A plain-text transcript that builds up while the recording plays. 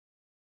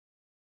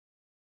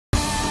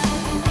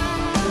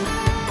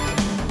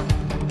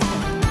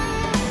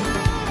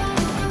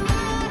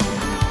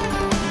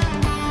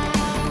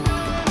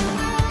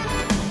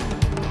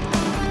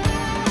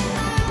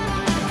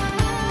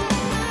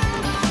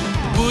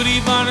Moody,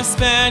 Varner,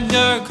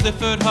 Spanier,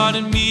 Clifford,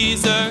 Hardin,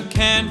 Meeser,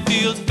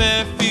 Canfield,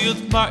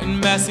 Fairfield,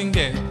 Martin,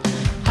 Massinger.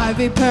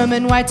 Harvey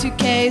Perlman,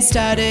 Y2K,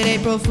 started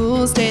April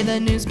Fool's Day. The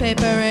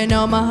newspaper in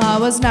Omaha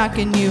was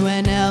knocking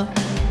UNL.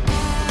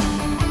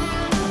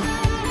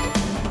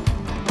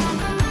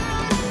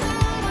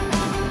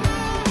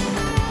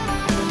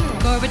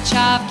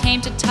 Gorbachev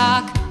came to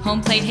talk. Home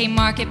plate,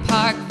 Haymarket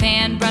Park.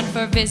 Van Brunt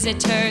for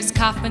visitors.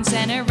 Kaufman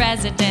Center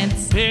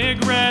residents.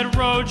 Big Red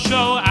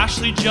Roadshow.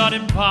 Ashley, Judd,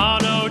 and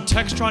Pano.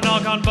 Textron,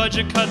 Algon,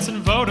 budget cuts, and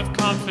vote of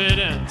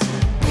confidence.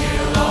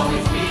 We'll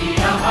always be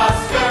a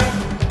Husker.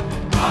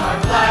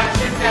 Our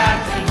flagship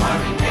captain,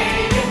 Harvey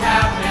made it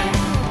happen.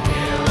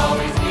 We'll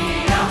always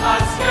be a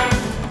Husker.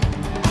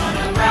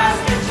 A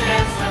Nebraska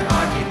chancellor,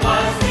 Harvey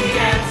was the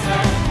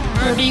answer.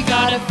 Herbie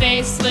got a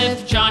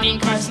facelift, Johnny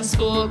Carson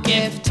school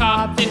gift,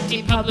 top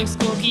 50 public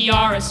school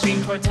PR, a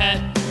string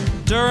quartet.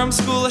 Durham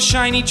School, a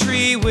shiny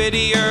tree,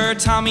 Whittier,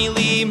 Tommy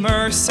Lee,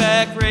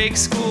 Mercek, Rake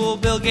School,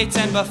 Bill Gates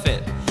and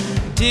Buffett.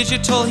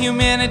 Digital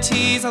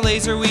Humanities, a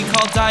laser we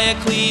call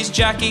Diocles,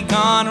 Jackie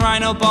Gone,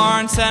 Rhino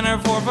Barn, Center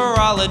for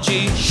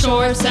Virology.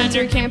 Shore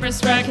Center,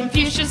 Campus Rec,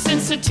 Confucius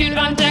Institute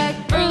on deck,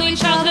 early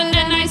childhood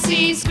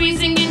NIC,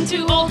 squeezing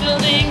into old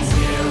buildings.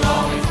 We'll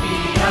always be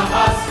a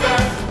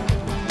Husker.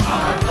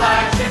 Our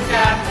flagship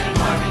captain,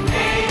 Harvey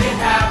made it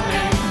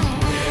happen.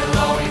 We'll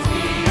always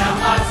be a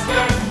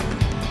Husker.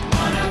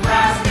 A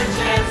Nebraska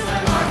chancellor,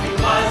 Harvey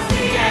was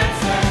the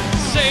answer.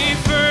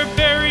 Safer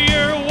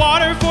barrier,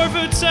 water for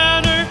food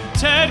center.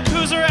 Ted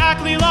Kooser,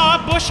 Ackley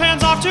Law, Bush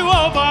hands off to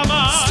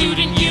Obama.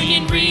 Student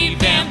union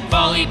revamp,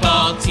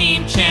 volleyball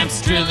team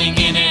champs, drilling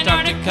in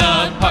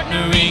Antarctica,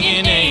 partnering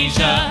in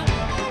Asia.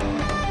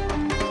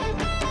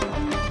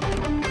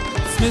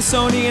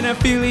 Smithsonian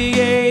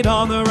affiliate,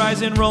 on the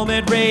rise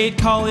enrollment rate,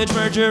 college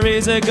merger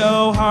is a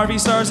go, Harvey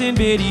stars in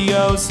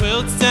videos.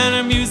 Quilt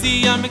Center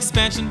Museum,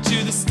 expansion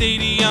to the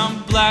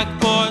stadium,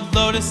 Blackboard,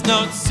 Lotus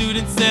Notes,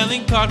 students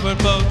sailing cardboard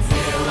boats.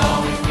 We'll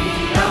always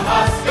be a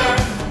Husker.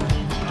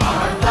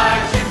 Our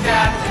flagship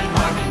captain,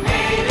 Harvey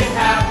made it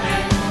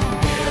happen.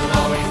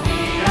 We'll always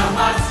be a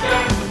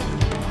Husker.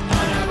 A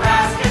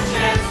Nebraska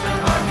chancellor,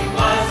 Harvey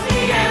was the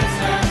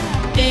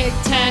answer. Big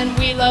Ten,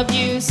 we love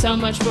you, so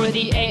much for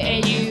the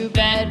AAU,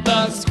 bed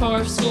bugs,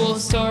 core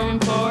schools, storing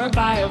for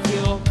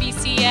biofuel.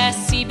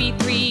 BCS,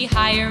 CB3,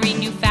 hiring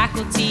new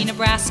faculty,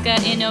 Nebraska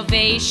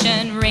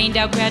innovation, rained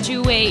out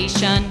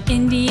graduation.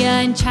 India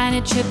and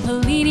China,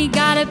 Tripoli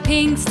got a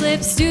pink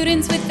slip,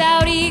 students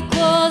without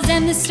equals,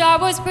 and the Star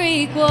Wars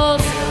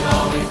prequels. We'll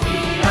always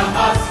be a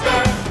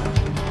Husker.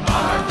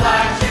 Our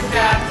flagship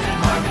captain,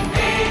 Harvey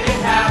made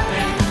it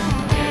happen.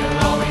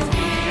 We'll always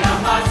be a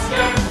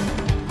Husker.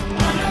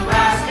 A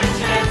Nebraska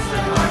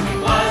chancellor, Harvey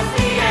was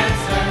the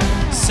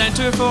answer.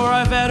 Center for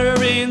our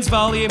veterans,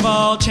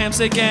 volleyball champs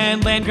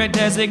again, land grant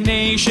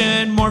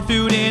designation, more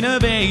food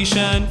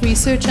innovation.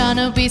 Research on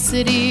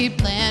obesity,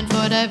 plan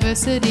for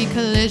diversity,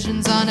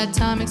 collisions on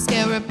atomic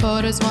scale,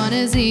 reporters want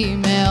his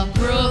email.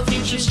 Rural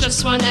Futures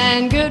just one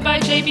end, goodbye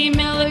JB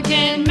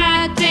Milligan,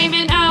 Matt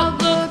Damon,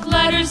 Outlook,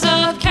 letters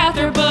of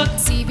Cather book.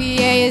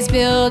 CBA is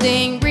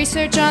building,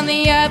 research on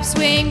the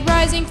upswing,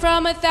 rising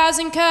from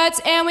 1,000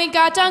 cuts, and we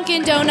got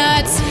Dunkin'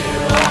 Donuts.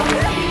 We'll always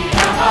be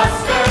a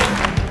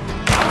Husker.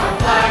 Our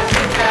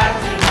flagship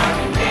captain,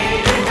 Harvey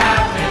made it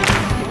happen.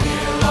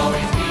 We'll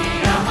always be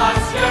a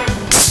Husker.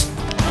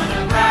 A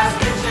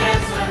Nebraska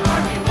chancellor,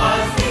 Harvey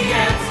was the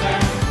answer.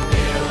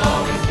 We'll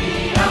always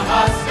be a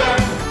Husker.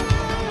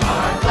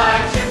 Our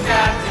flagship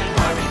captain,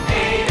 Harvey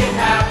made it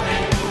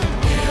happen.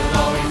 We'll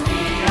always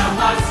be a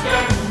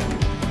Husker.